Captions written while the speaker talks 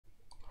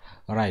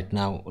Alright,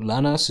 now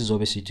lana is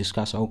obviously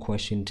discuss our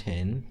question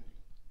 10.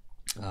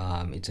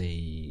 It's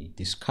a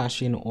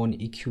discussion on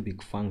a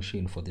cubic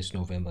function for this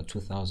November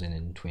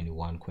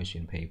 2021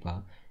 question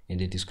paper. In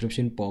the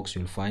description box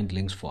you'll find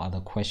links for other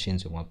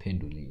questions in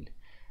waphendulile.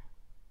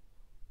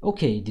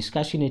 Okay,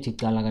 discussion ethi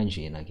iqala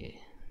kanjena ke.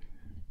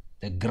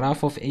 The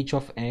graph of h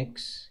of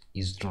x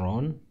is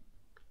drawn.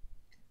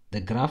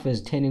 The graph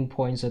has turning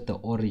points at the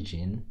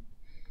origin.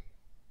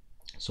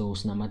 So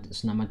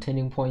sinama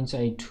turning points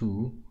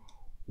ayi-2.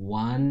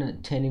 One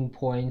turning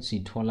point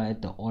sithola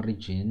at the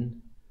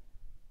origin,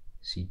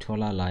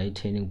 sithola la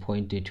turning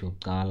point ethu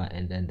yokuqala,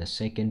 and then the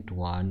second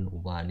one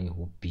ubani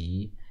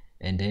u-b,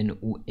 and then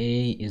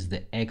u-a is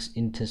the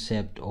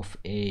x-intercept of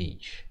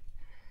h,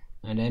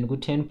 and then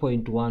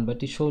ku-10.1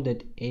 but it showed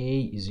that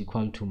a is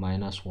equal to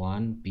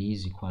 -1, b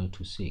is equal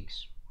to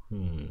 6.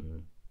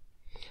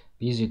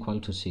 B is equal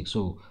to 6.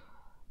 So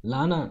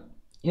lana,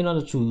 in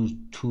order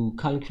to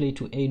calculate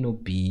to a no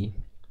b,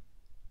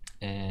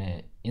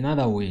 in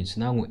other words,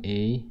 now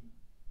a,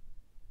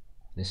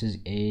 this is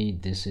a,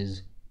 this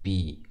is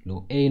b.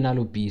 Lo a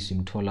nalo b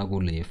simthola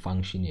kule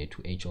function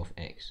yethu h of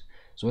x.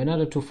 So in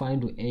order to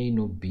find a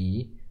no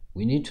b,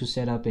 we need to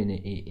set up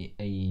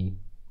a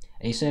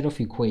set of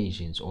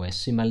equations, or a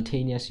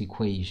simultaneous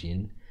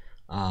equation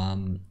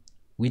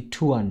with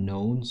two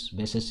unknowns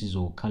versus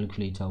sizo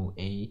calculate our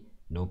a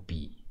no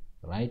b,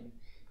 right?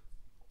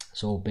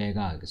 So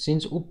bheka,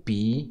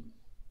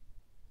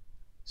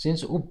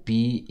 since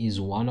B is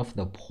one of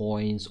the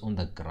points on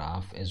the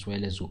graph, as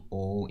well as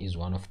O is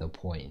one of the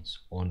points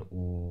on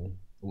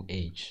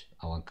H,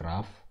 our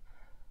graph,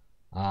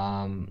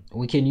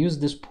 we can use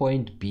this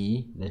point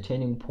B, the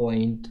turning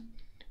point,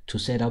 to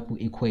set up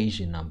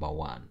equation number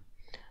 1.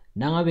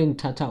 Nangabe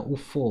ngithatha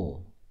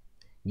u4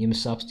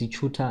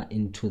 ngimsubstitute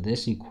into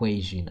this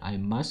equation, I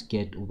must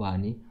get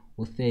ubani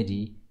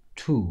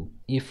u32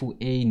 if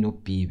A no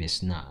B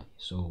besinayo.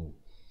 So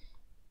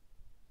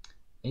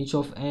h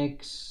of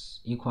x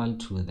equal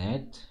to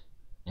that,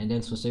 and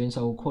then so sebenzisa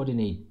our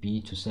coordinate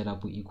b to set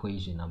up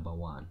equation number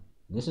 1.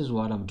 This is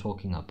what I'm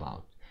talking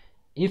about.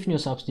 If you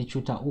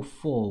substitute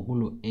u4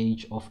 kulo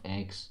h of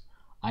x,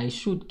 I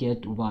should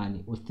get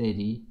ubani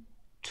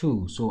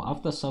u32. So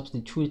after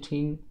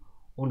substituting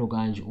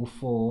unokanje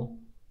u4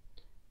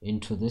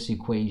 into this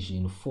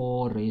equation,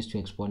 4 raised to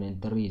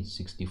exponent 3 is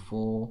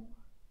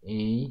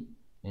 64a,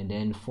 and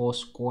then 4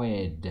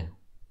 squared,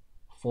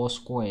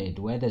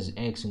 where there's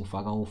x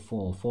ngifaka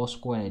u4, 4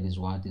 squared is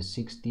what? Is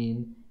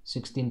 16.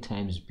 16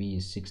 times b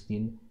is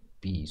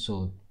 16b.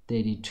 So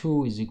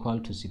 32 is equal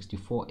to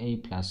 64a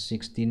plus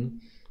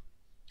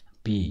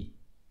 16b.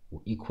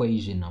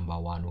 Equation number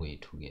 1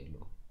 wethu ke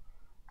lo,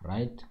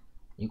 right?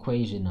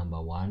 Equation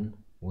number 1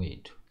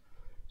 wethu.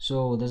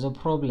 So there's a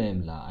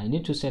problem la. I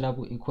need to set up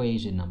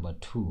equation number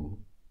 2.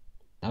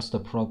 That's the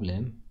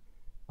problem.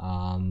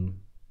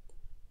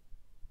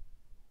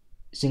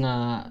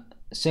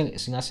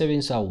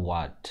 Singasebenzisa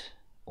what,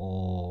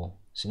 or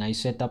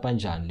singayiseta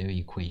kanjani leyo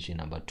equation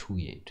number 2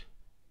 yethu?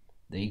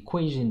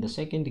 The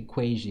second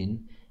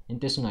equation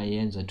into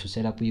singayenza to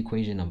set up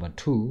equation number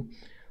 2,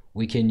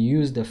 we can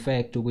use the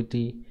fact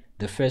ukuthi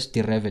the first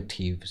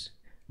derivative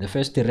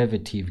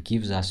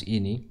gives us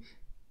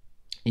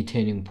a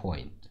turning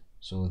point.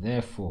 So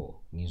therefore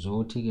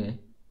ngizothi ke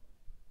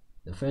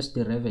the first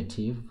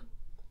derivative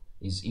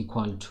is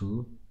equal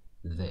to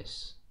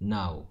this.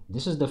 Now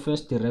this is the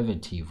first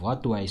derivative.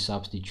 What do I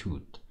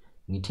substitute?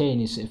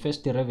 Ngitheni is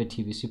first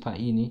derivative isipha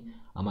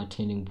ama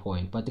turning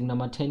point, but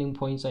nginama turning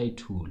points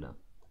ayi-2 la.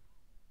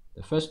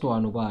 The first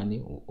one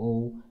ubani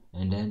o,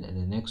 and then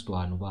the next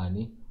one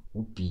ubani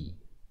b.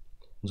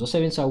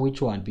 Ngizosebenzisa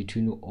which one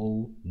between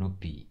o no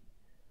b?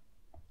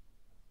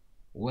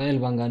 Well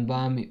bangani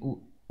bami,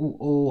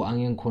 o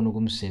angeke ngikhona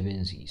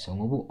ukumsebenzisa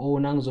ngoba o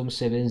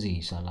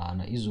nangizomsebenzisa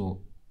lana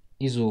izo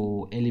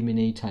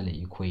eliminate le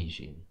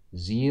equation.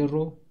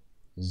 0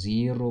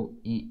 0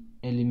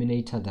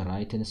 eliminate the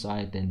right hand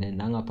side, and then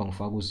nangapha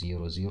ngifaka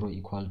u0, 0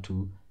 equal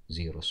to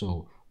 0.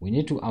 So we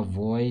need to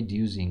avoid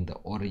using the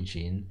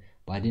origin,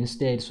 but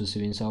instead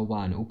sisebenzisa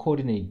ubani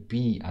coordinate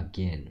b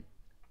again.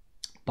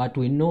 But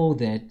we know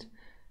that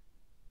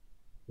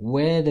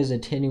where there's a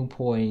turning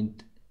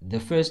point, the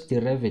first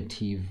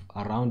derivative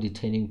around the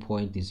turning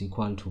point is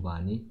equal to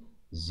bani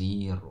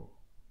 0,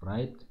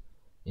 right?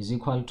 Is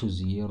equal to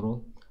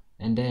 0,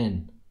 and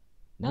then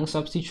nang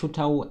substitute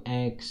our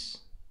x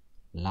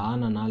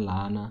lana na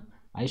lana,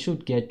 I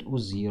should get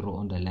u0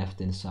 on the left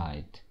hand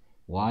side.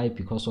 Why?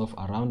 Because of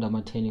around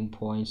our turning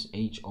points,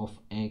 h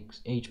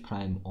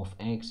prime of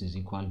x is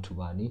equal to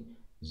bani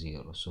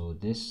 0. So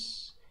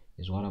this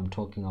is what I'm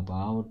talking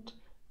about.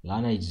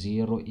 Lana is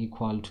 0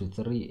 equal to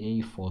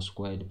 3a4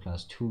 squared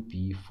plus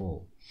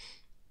 2b4.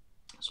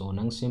 So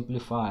nang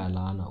simplify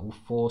lana,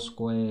 4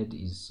 squared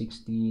is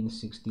 16.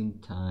 16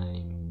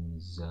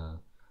 times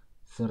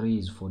 3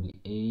 is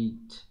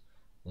 48,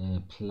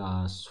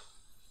 plus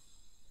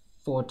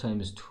 4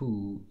 times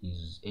 2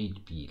 is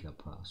 8b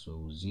lapha.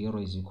 So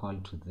 0 is equal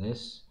to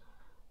this,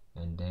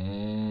 and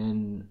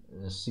then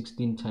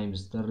 16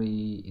 times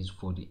 3 is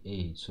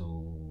 48.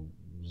 So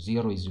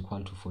 0 is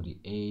equal to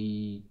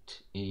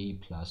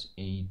 48a plus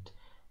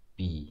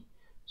 8b.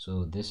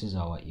 So this is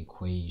our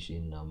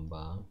equation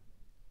number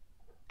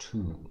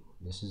 2.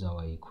 This is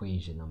our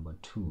equation number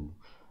 2.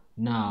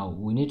 Now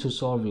we need to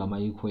solve my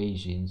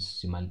equations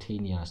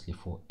simultaneously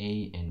for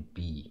a and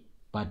b,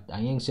 but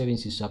I am saving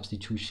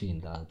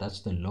substitution.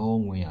 That's the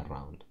long way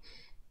around.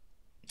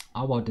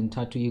 How about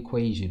into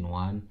equation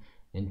 1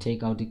 and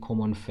take out the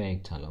common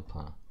factor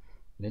lapha?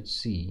 Let's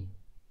see.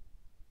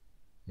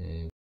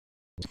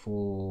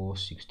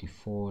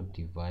 464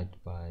 divided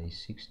by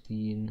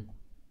 16.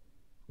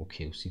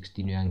 Okay,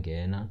 16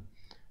 uyangena.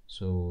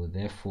 So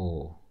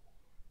therefore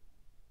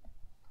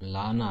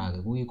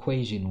lana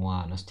equation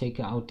 1, let's take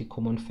out the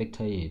common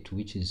factor yet,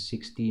 which is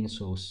 16.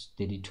 So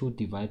 32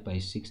 divided by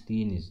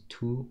 16 is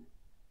 2.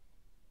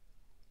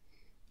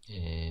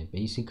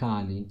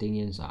 Basically into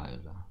enyenzayo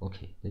la.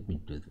 Okay, let me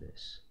do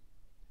this.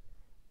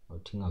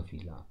 Awuthinga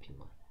vilaphi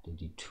man.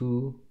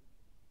 32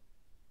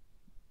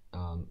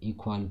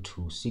 equal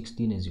to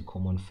 16 as a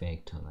common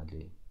factor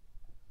ngale.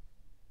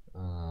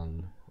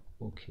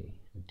 Okay,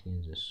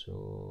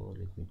 so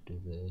let me do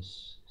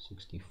this.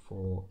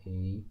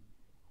 64a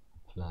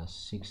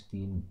plus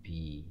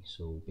 16b.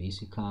 So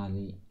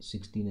basically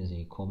 16 is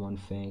a common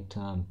factor.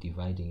 I'm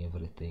dividing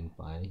everything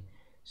by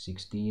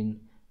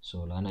 16.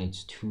 So lana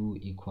it's 2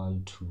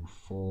 equal to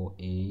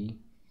 4a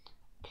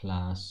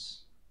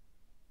plus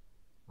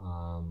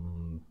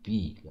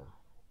b.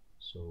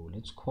 So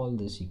let's call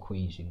this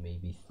equation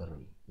maybe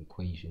 3.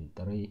 Equation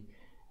 3.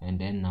 And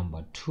then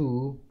number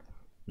 2.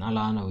 Now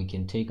lana we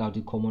can take out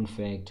the common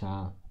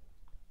factor.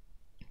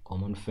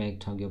 Common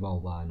factor give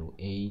about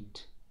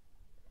 8.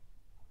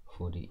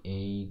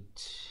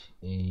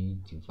 48a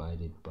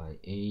divided by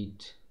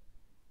 8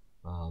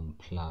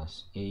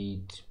 plus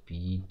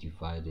 8b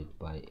divided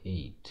by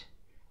 8.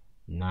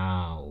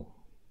 Now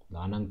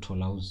lana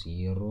ngithola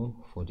 0.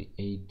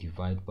 48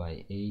 divided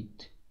by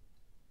 8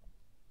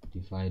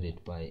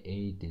 divided by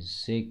 8 is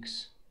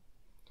 6.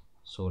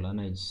 So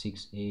lana is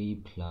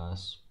 6a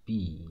plus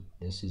b.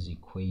 This is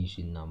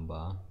equation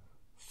number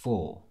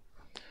 4.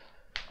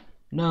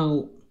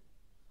 Now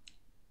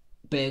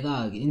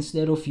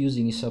instead of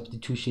using a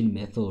substitution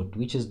method,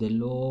 which is the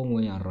long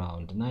way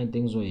around, 9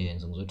 things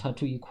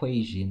ngizothatha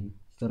equation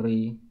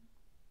 3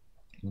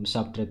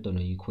 subtract on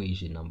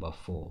equation number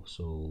 4.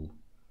 So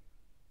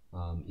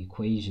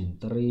equation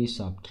 3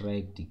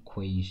 subtract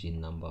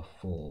equation number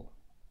 4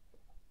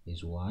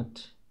 is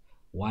what?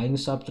 Why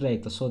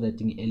subtract? So that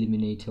thing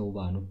eliminate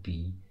over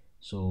b.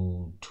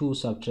 So 2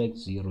 subtract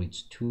 0,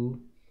 it's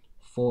 2.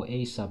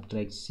 4a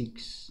subtract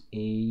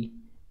 6a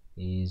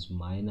is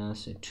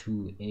minus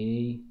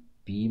 2a.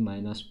 b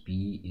minus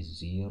b is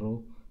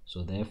 0.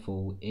 So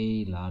therefore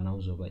a lana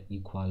is over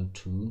equal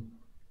to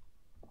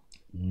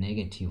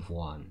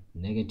 -1.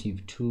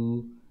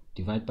 -2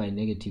 divided by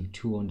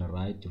 -2 on the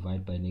right,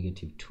 divide by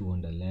 -2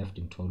 on the left,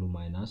 in total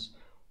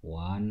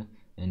 -1.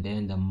 And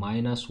then the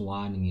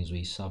 -1 is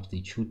we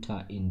substitute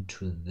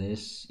into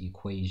this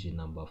equation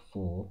number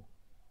 4.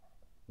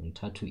 And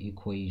to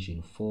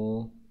equation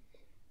 4,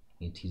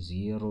 it is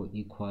 0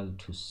 equal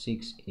to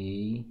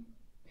 6a.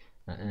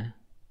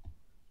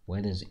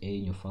 Where there's a,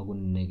 you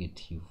find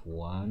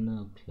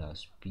 -1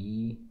 plus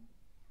b.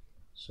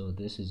 So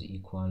this is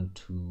equal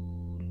to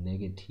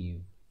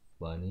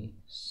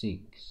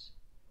 -6.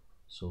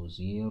 So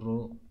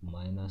 0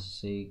 minus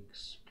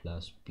 6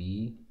 plus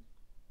b.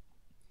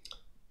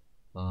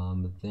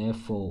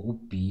 Therefore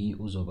b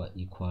is over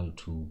equal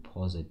to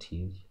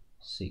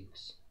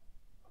 +6.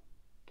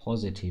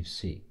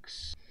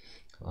 +6.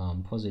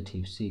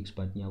 +6,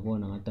 but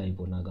nyabona ngata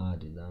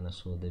ibonakali lana.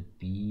 So the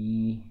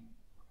b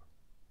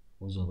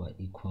was over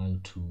equal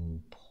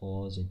to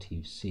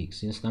 +6.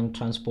 Since now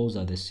transpose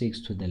the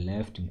 6 to the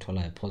left into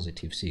a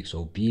 +6,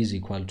 so b is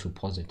equal to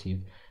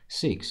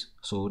 +6.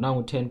 So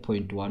now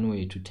 10.1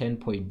 way to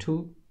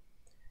 10.2.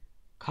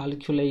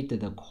 Calculate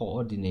the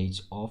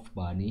coordinates of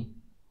Bani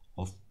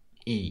of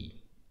a.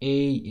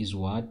 A is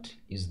what?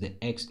 Is the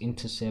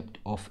x-intercept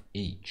of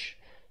h.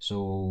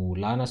 So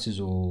lana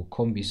sizo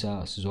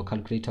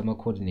calculate ama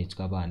coordinates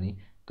kabani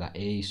ka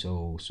a.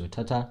 So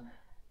tata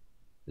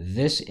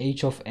this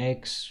h of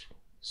x,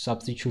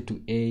 substitute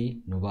to a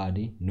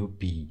nobody no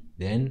b,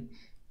 then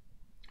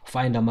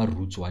find ama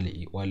roots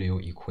wale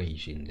your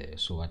equation there.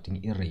 So I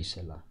think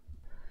erase la.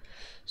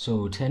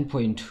 So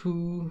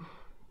 10.2,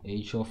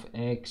 h of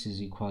x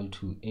is equal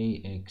to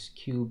ax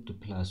cubed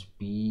plus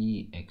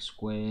bx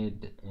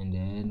squared, and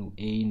then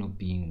a no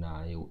being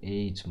now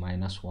a it's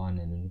 -1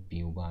 and then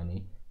b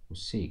ubani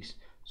 6.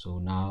 So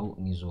now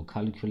ngizo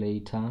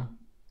calculator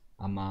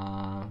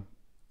ama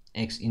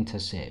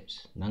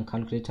x-intercepts. Now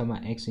calculate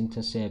my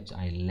x-intercepts.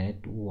 I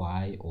let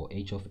y or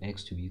h of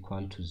x to be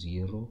equal to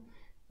 0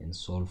 and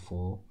solve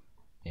for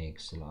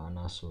x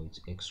lana. So it's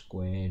x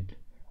squared.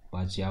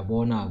 But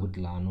yabona with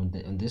lana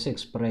on this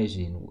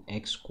expression,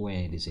 x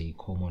squared is a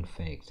common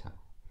factor.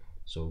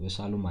 So we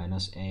solve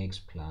minus x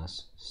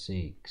plus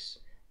 6.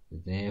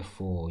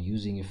 Therefore,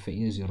 using a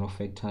zero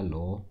factor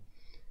law,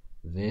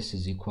 this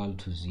is equal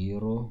to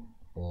 0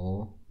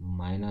 or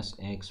minus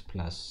x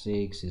plus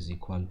 6 is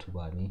equal to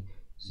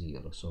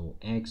 0. So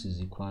x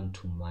is equal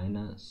to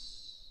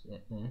minus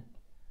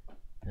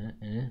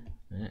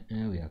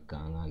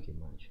uyaganga ke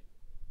manje.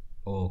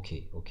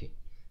 Okay,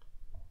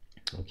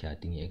 I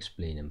think I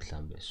explain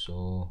mhlambe.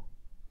 So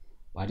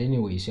but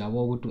anyway,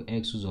 siyabona ukuthi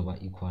x uzoba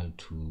equal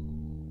to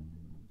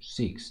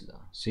 6 la,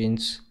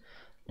 since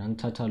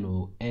nangithatha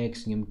lo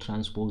x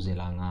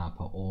ngimtransposela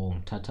ngapha, or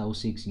ngithatha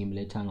u6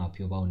 ngimletha ngapha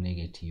yoba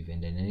u-negative,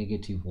 and then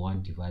negative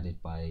 1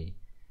 divided by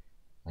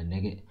a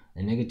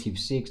negative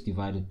 6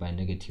 divided by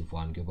negative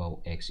 1 kuyoba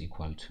x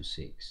equal to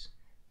 6.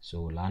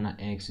 So lana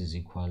x is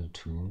equal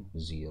to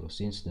 0,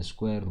 since the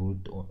square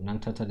root, or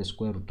nangithatha the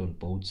square root on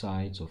both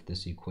sides of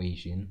this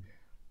equation,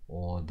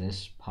 or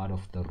this part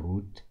of the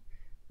root,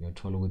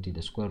 uyathola ukuthi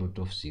the square root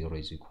of 0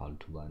 is equal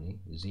to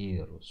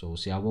 0. So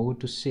siyabona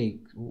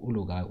ukuthi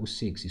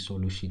u6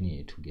 isolution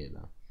yethu ke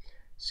la,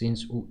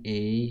 since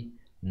u-a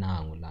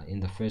nangu la in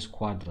the first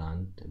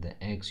quadrant,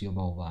 the x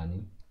yoba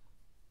ubani,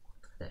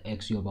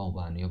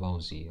 yoba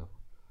 0,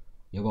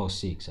 yoba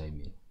 6 I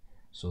mean.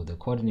 So the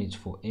coordinates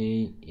for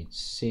a, it's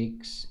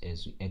 6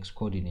 as x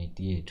coordinate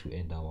yethu,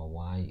 and our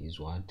y is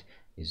what?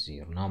 Is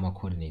 0. Now my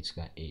coordinates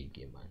got a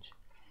ke manje.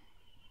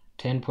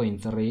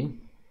 10.3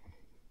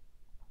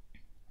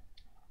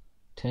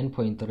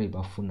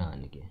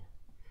 bafunani ke,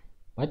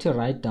 but you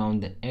write down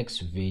the x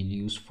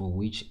values for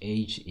which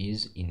h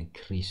is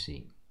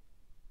increasing.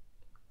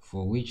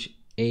 For which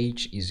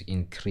h is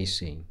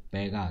increasing.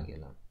 Bheka ke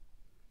la,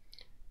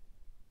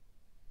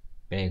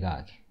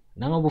 bheka ke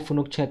nangabe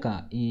ufuna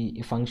ukuchecka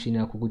i-function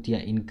yakho ukuthi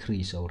iya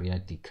increase or iya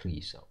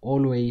decrease,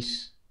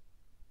 always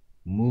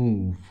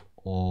move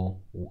or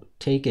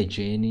take a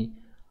journey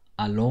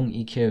along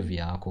i-curve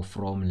yakho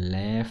from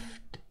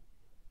left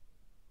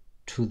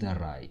to the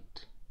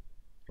right.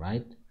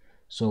 Right?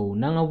 So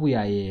nangabe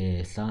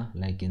uyayehla,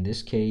 like in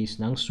this case,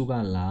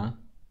 nangisuka la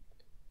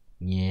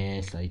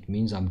ngiyehla, it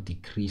means I'm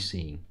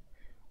decreasing.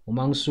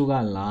 Uma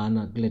ngisuka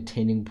lana kule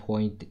turning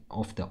point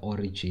of the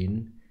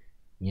origin,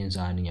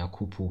 ngiyenzani,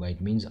 ngiyakhuphuka,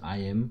 it means I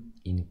am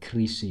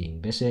increasing.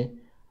 Bese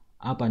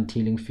up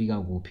until ngifika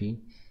kuphi,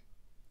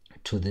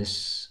 to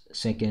this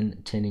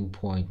second turning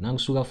point.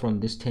 Nangisuka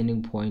from this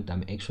turning point,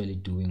 I'm actually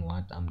doing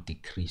what? I'm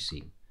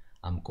decreasing.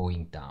 I'm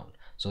going down.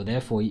 So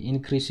therefore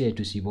increase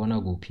yethu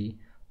sibona kuphi,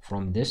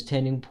 from this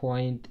turning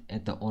point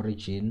at the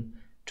origin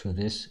to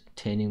this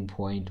turning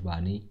point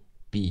bani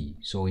b.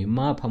 So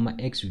imapha ama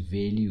x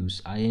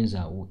values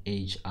ayenza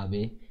u-h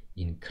abe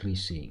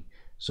increasing.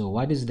 So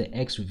what is the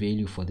x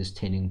value for this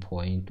turning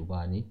point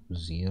ubani?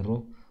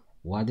 0.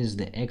 What is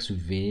the x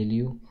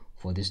value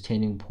for this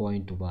turning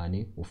point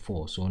ubani?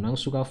 4. So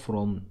nangisuka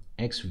from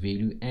x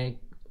value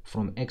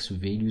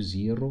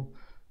 0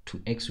 to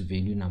x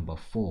value number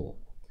 4,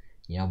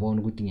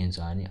 ngiyabona ukuthi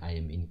ngenzani, I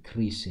am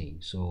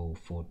increasing. So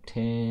for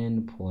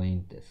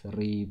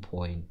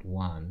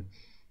 10.3.1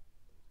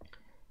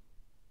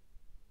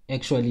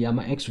 actually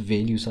ama x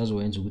values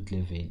azowenza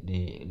ukuthi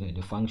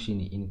the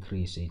function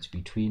increase, it's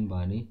between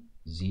bani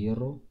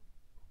 0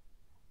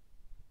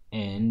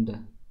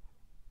 and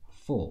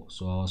 4.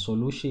 So our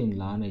solution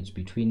lana, it's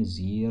between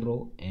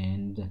 0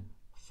 and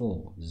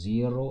 4.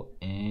 0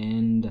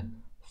 and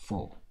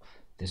 4.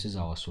 This is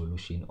our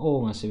solution.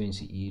 Oh,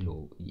 ngasebenzisa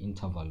ilo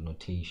interval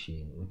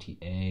notation uthi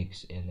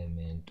x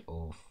element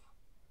of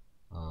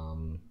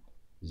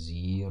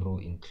 0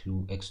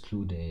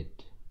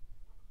 excluded,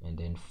 and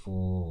then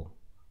 4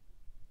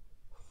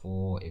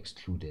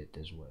 excluded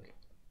as well.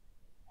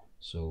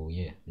 So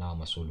yeah, now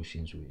my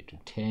solutions were to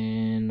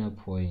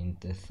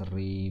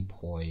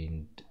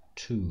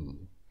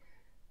 10.3.2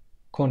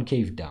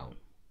 concave down.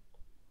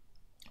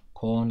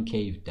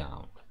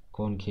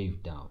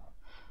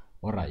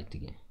 All right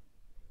again.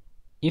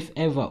 If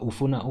ever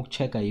ufuna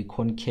ukuchecka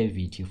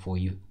i-concavity for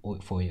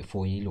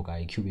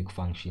i-cubic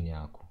function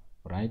yakho,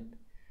 right,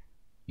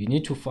 you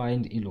need to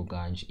find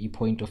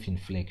i-point of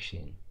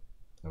inflection,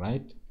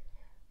 right?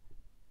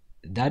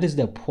 That is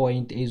the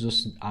point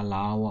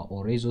allow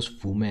or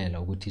ezosivumela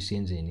ukuthi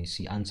siyenzeni,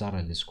 si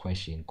answer this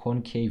question.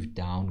 Concave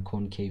down,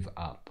 concave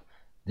up.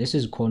 This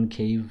is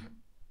concave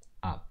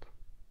up,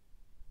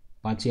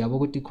 but siyabo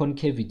ukuthi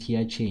concavity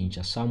ya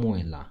change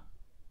somewhere la,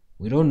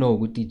 we don't know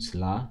ukuthi it's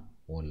la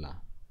or la.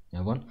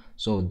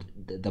 So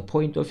the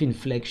point of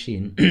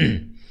inflection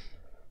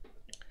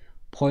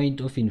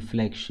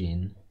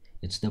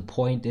it's the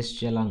point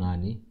esitshela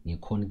ngani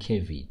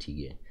nge-concavity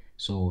ke.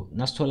 So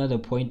nasithola the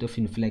point of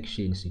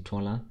inflection,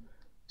 sithola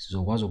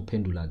sizokwazi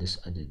ukuphendula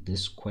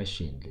this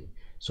question.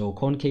 So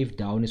concave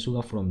down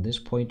isuka from this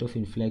point of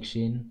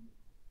inflection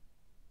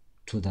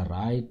to the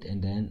right,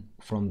 and then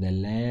from the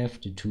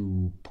left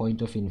to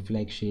point of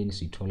inflection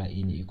sithola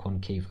in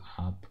concave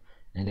up,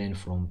 and then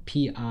from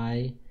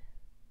pi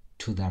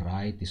to the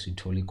right is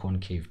totally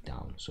concave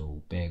down.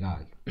 So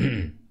bheka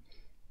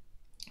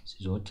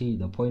sizothi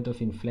the point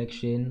of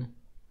inflection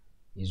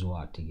is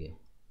what again?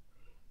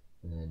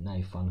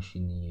 Na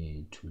function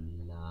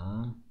yethu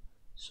la.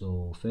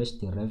 So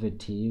first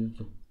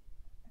derivative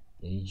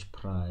h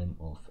prime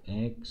of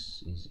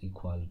x is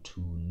equal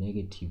to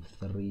negative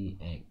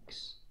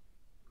 3x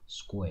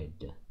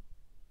squared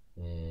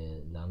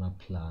lana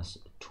plus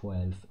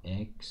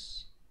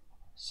 12x.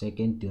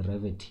 Second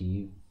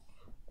derivative,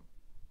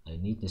 I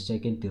need the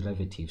second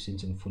derivative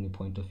since in funny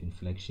point of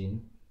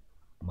inflection,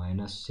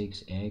 minus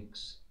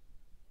 6x.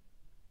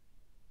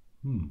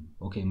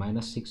 Okay,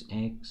 minus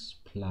 6x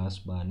plus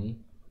bunny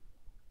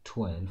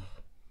 12,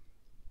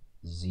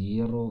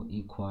 0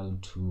 equal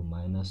to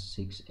minus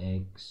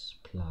 6x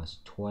plus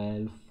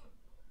 12,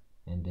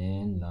 and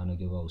then lana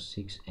give out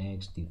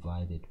 6x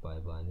divided by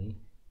bunny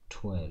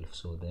 12.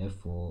 So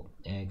therefore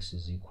x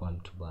is equal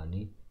to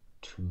bunny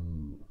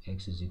 2.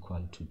 X is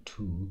equal to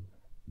 2.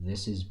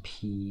 This is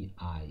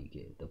pi,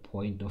 the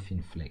point of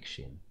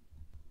inflection.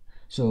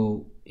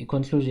 So a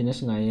conclusion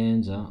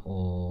esingayenza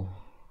or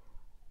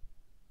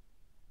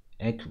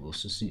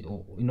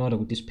in order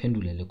to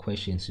pendulum the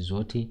question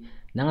sizothi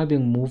nangabe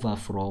ngimuva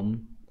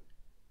from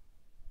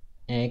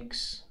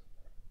x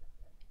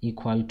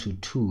equal to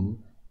 2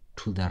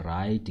 to the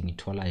right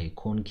ngithola a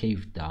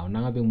concave down.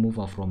 Nangabe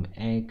ngimuva from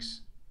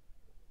x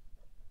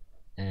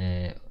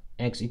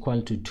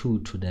equal to 2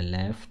 to the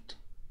left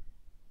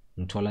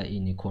ngithola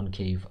in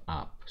concave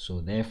up.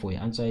 So therefore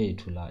answer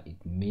yethu la,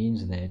 it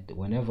means that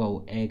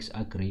whenever x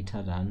are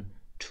greater than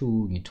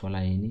 2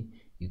 ngithola in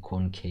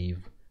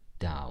concave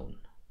down.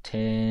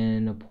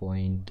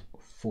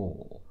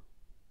 10.4.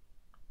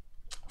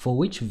 For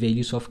which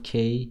values of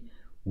k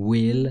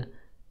will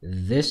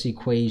this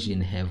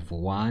equation have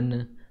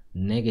 1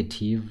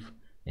 negative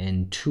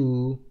and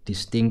 2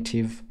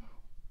 distinctive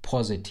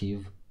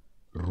positive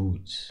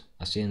roots?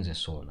 Asiyenze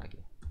sona ke.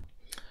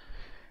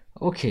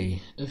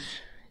 Okay,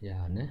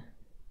 yeah, ne?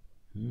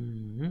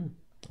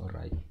 All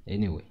right.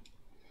 Anyway,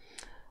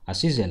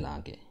 asize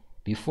la ke.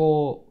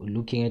 Before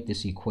looking at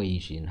this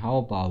equation, how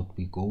about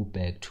we go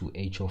back to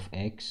h of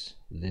x,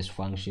 this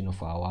function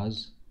of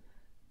ours,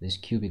 this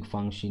cubic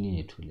function in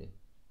it.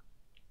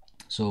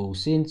 So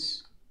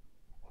since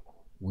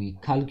we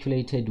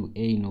calculated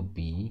a no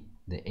b,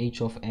 the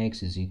h of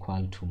x is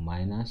equal to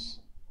minus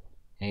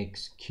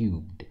x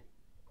cubed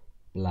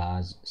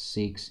plus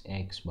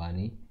 6x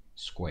bunny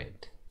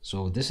squared.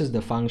 So this is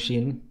the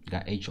function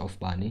got h of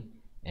bunny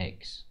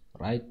x,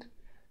 right?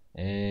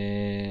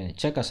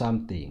 Check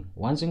something.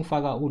 Once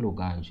ngifaka ulo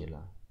kanje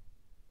la,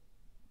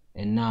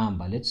 a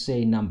number, let's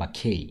say number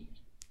k,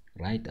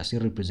 right? As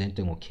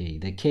representing okay,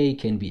 the k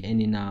can be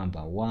any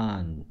number,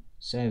 1,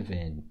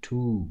 7,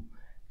 2,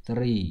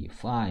 3,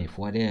 5,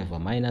 whatever,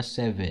 minus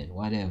 7,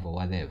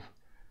 whatever,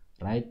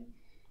 right?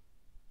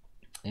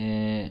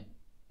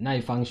 Now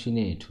function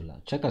yethu la,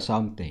 check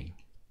something.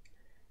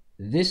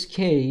 This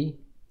k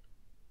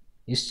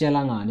is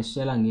telling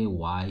a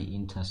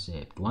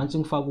y-intercept. Once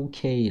ngifaka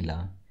u-k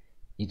la,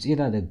 it's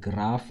either the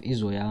graph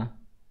izoya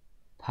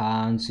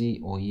phansi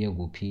or iye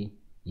kuphi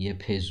iye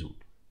phezulu,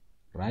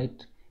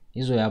 right?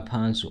 Izoya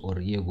phansi or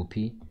iye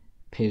kuphi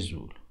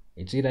phezulu.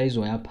 It's either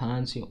izoya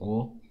phansi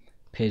or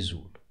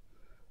phezulu,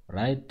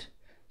 right?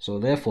 So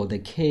therefore the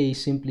k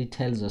simply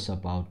tells us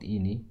about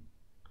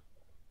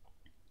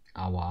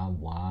our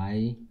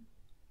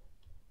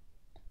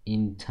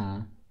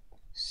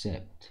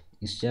y-intercept.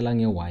 It's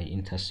telling a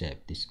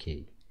y-intercept, this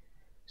k.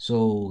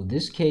 So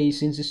this case,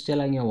 since it's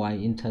telling a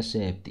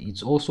y-intercept,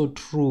 it's also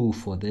true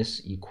for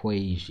this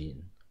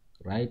equation,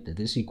 right?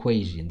 This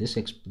equation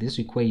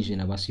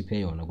abasiphe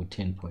yona ku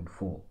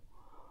 10.4.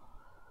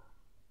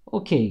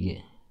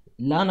 Okay,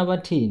 lana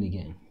bathini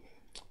again?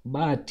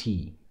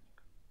 Bathi,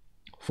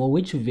 for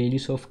which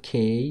values of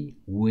k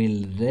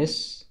will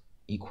this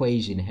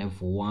equation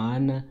have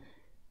 1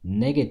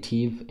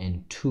 negative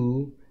and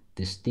 2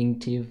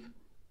 distinctive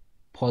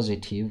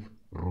positive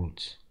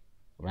roots,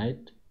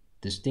 right?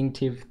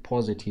 Distinctive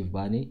positive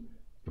bunny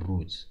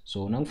roots.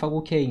 So nangifaka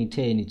u-k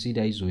ngithe it's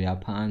either izoya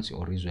phansi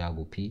or izoya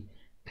kuphi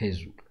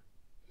phezulu.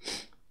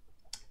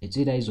 It's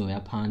either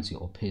izoya phansi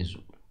or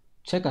phezulu.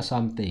 Check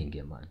something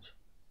ke manje.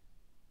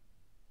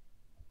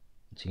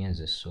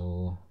 Ngiyenze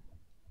so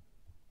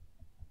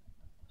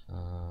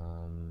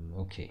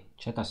okay,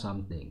 check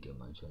something ke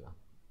manje la.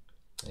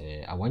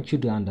 I want you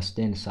to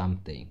understand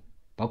something.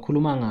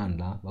 Bakhuluma ngani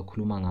la?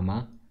 Bakhuluma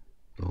ngama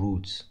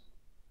roots.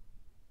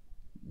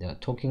 They are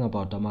talking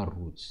about our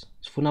roots.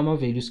 Sifuna ama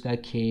values ka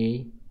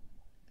k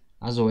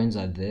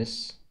azowenza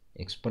this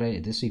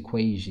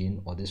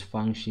equation or this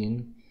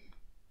function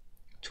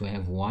to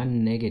have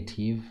 1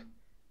 negative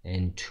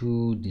and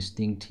 2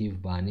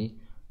 distinctive bunny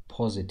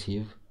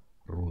positive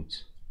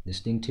roots.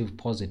 Distinctive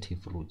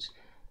positive roots.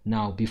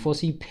 Now before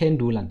see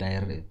pendula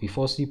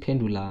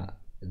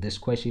this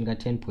question ka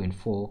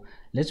 10.4,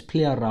 let's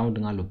play around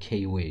ngalo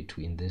k wethu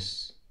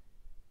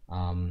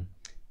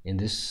in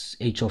this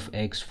h of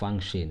x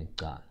function.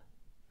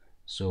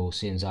 So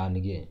senzani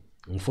again,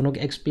 ngifuna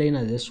explain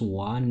this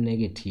 1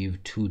 negative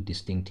 2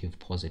 distinctive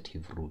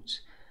positive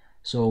roots.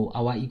 So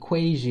our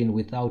equation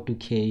without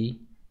k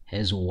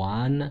has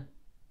 1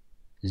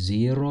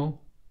 0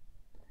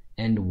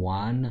 and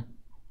 1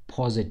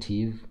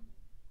 positive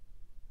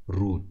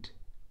root.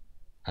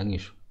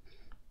 Angisho,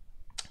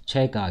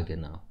 check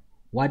again now.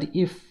 What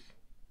if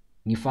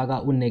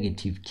ngifaka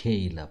u-negative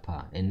k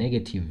lapha, a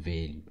negative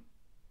value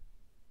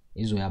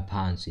izoya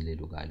phansi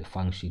lelo kale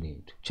function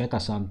yethu. Check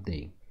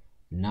something.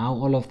 Now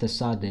all of the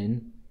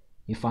sudden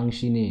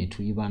i-function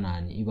yethu iba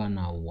nani? Iba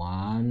na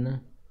 1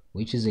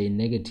 which is a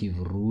negative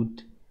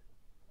root,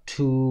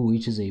 2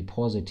 which is a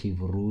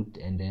positive root,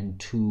 and then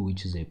 2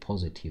 which is a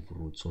positive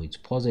root. So it's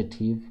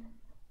positive,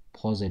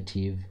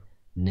 positive,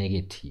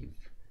 negative.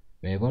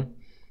 Right?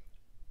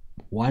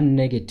 1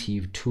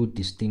 negative, 2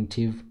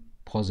 distinctive,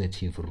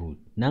 positive root.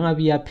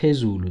 Nangabe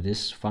iyaphezulu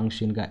this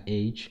function ka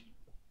h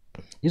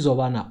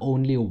izoba na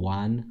only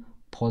 1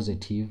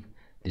 positive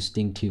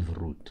distinctive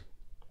root.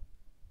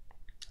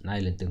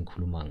 Nayi lento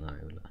engikhuluma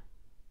ngayo la.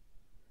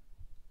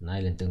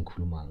 Nayi lento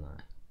engikhuluma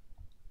ngayo.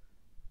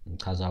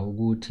 Ngichaza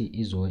ukuthi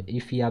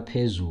if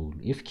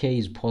iyaphezulu, if k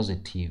is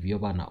positive,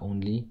 iyoba na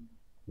only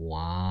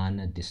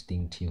 1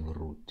 distinctive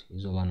root.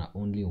 Izoba na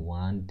only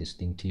 1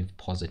 distinctive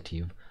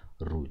positive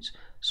root.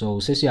 So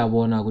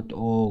sesiyabona ukuthi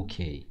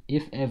okay,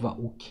 if ever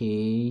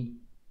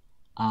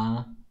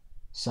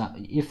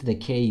if the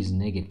k is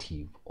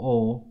negative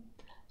or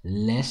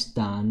less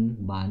than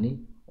bani,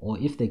 or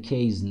if the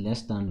k is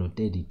less than lo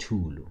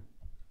 32 lo,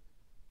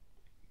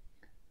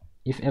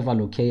 if ever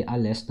lo k are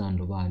less than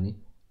lo bani,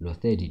 lo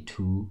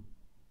 32,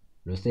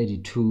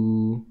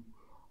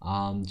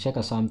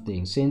 check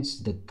something.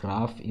 Since the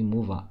graph is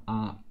mover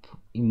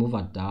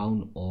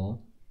down or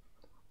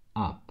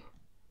up,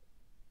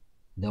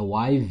 the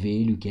y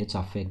value gets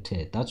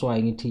affected. That's why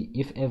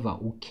if ever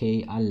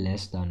k are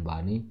less than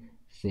bani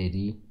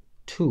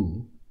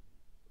 32,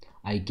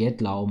 I get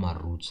lawo ma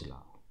roots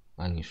lawo.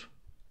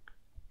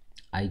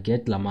 I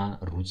get lama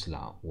roots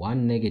lawo.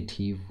 1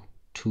 negative,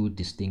 2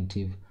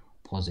 distinctive,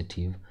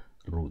 positive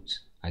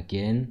roots.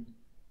 Again,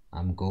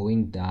 I'm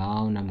going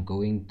down.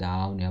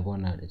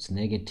 Yabona, it's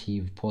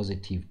negative,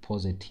 positive,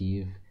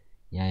 positive.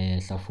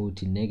 Nyayehla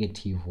futhi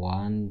negative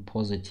 1,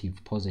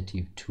 positive,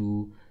 positive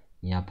 2.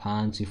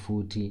 Nyaphansi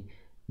futhi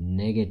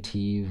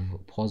negative,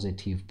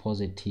 positive,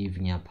 positive.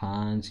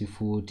 Nyaphansi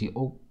futhi.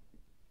 Oh,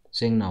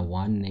 saying na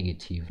 1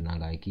 negative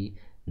nangaki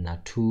na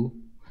 2.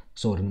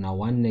 Sorry, na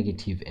 1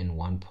 negative and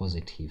 1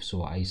 positive.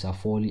 So I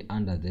fall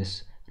under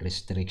this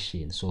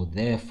restriction. So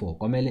therefore,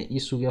 kwamele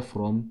isuke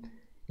from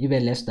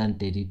even less than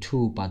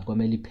 32, but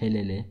kwamele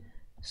iphelele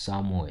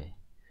somewhere.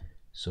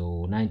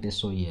 So 90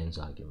 so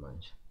yenza ke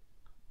manje.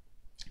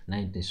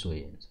 90 so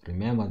yenza.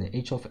 Remember, the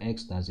h of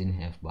x doesn't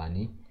have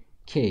bani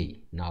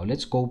k. Now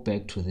let's go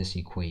back to this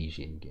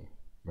equation ke,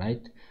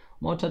 right?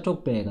 Mawuthatha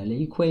ukubheka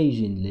le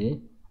equation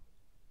le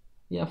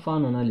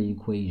iyafana nale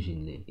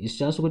equation le. It's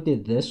just ukuthi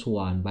this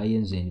one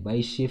bayenzeni,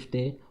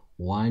 bayishifte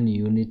 1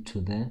 unit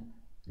to the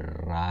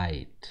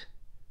right.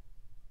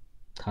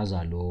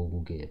 Chaza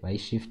lokhu ke,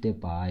 bayishifte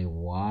by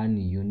 1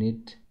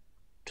 unit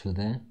to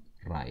the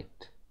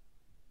right.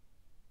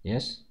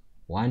 Yes,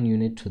 1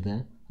 unit to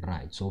the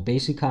right. So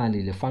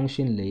basically the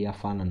function le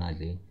iyafana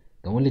nale.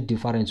 The only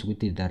difference with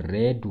the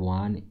red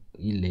one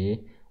ile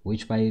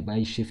which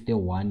by shift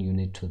 1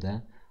 unit to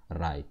the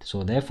right.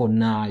 So therefore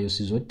now you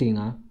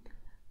sizodinga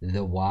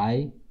the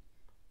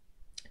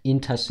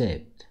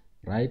y-intercept,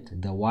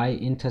 right? The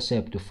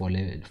y-intercept for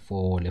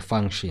the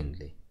function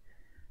le.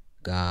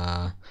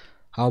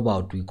 How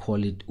about we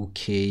call it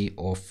k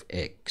of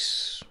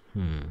x?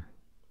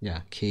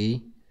 Yeah,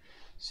 k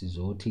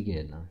sizothi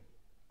ke la.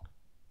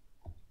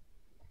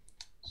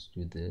 Let's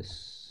do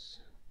this.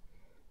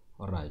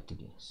 Alright,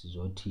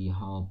 sizothi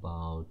how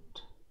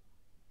about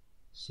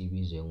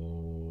sibize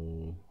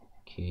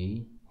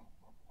k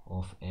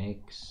of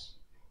x,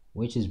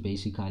 which is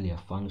basically a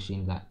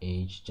function that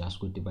h just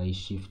go to by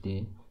shift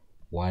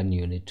 1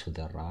 unit to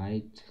the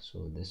right.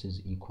 So this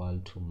is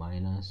equal to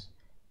minus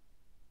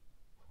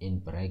in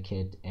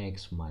bracket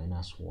x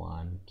minus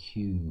 1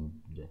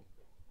 cubed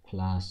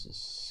plus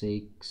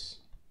 6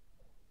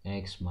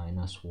 x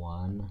minus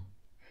 1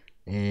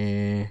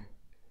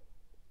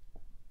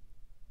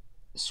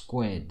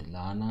 squared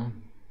lana,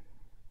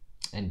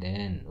 and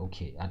then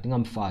okay, I think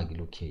I'm fagi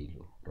lo k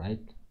lo,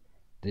 right?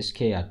 This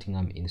k I think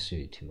I'm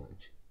inserting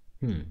much.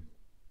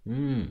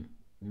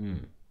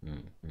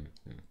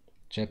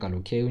 Check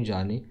lo k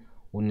unjani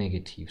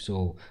negative.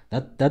 So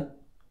that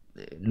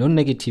no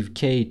negative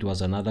k, it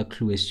was another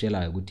clue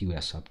esitshela ukuthi we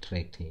are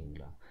subtracting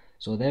la.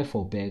 So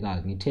therefore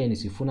bheka ngitheni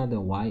sifuna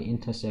the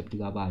y-intercept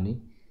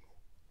kabani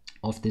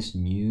of this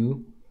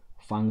new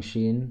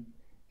function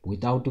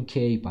without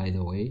k, by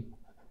the way.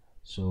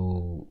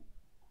 So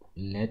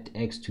let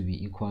x to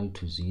be equal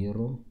to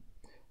 0.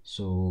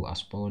 So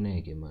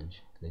asibone ke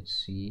manje, let's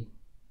see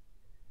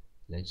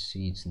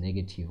it's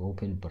negative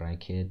open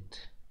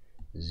bracket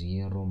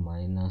 0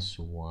 minus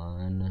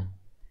 1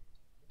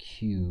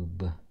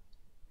 cube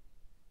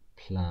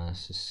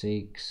plus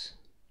 6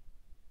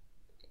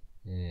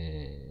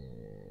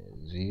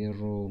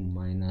 0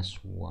 minus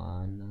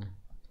 1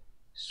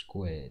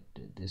 squared.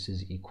 This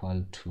is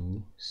equal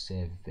to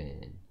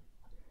 7.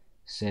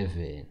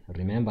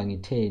 Remember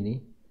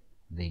ngitheni,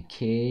 the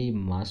k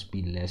must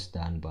be less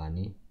than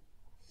bani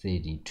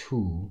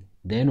 32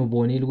 then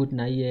ubonile ukuthi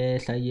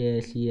nayehla.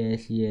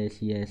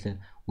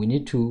 We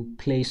need to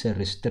place a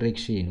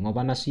restriction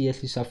ngoba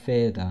nasiyehlisa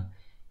further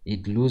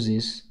it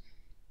loses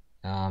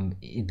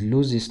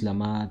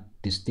lama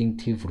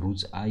distinctive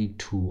roots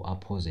i2 are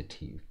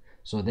positive,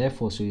 so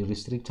therefore so you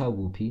restrict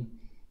kuphi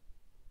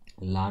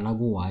lana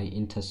ku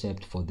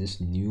y-intercept for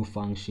this new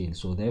function,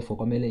 so therefore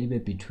kwamele ibe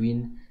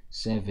between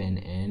 7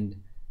 and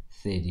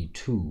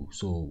 32.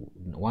 So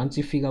once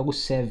ifika ku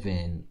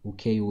 7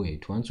 k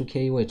wethu, once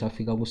k wethu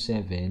afika ku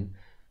 7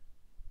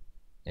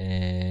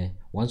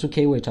 once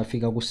k wethu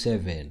afika ku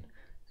 7,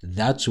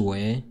 that's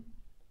where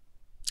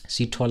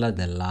sithola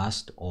the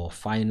last or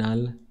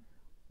final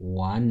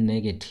 1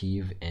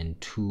 negative and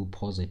 2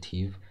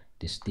 positive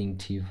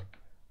distinctive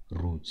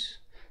roots.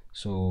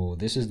 So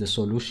this is the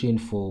solution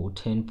for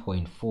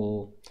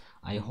 10.4.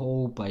 I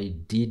hope I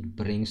did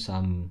bring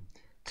some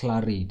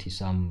clarity,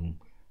 some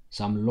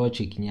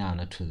logic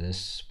nyana to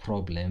this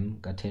problem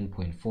ka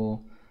 10.4.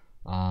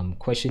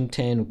 Question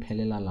 10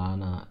 uphelela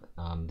lana.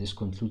 This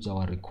concludes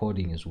our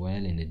recording as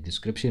well. In the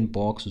description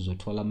box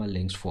uzothola ama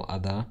links for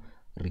other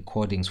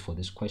recordings for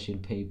this question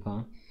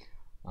paper.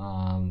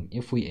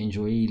 If we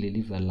enjoy,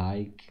 leave a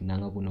like.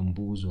 Nangabu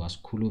nombuzo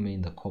asikhulume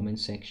in the comment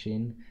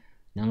section.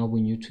 Nangabu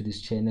new to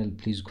this channel,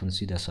 please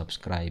consider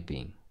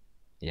subscribing.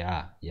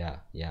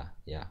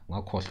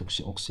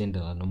 Ngakhohlwa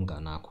ukusendela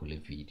nomngane wakho le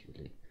video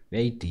le.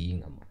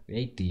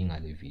 Uyayidinga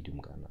le video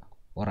mngane wakho.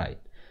 Alright.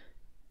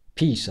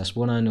 Peace.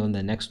 Asibonane on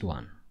the next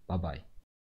one. Bye bye.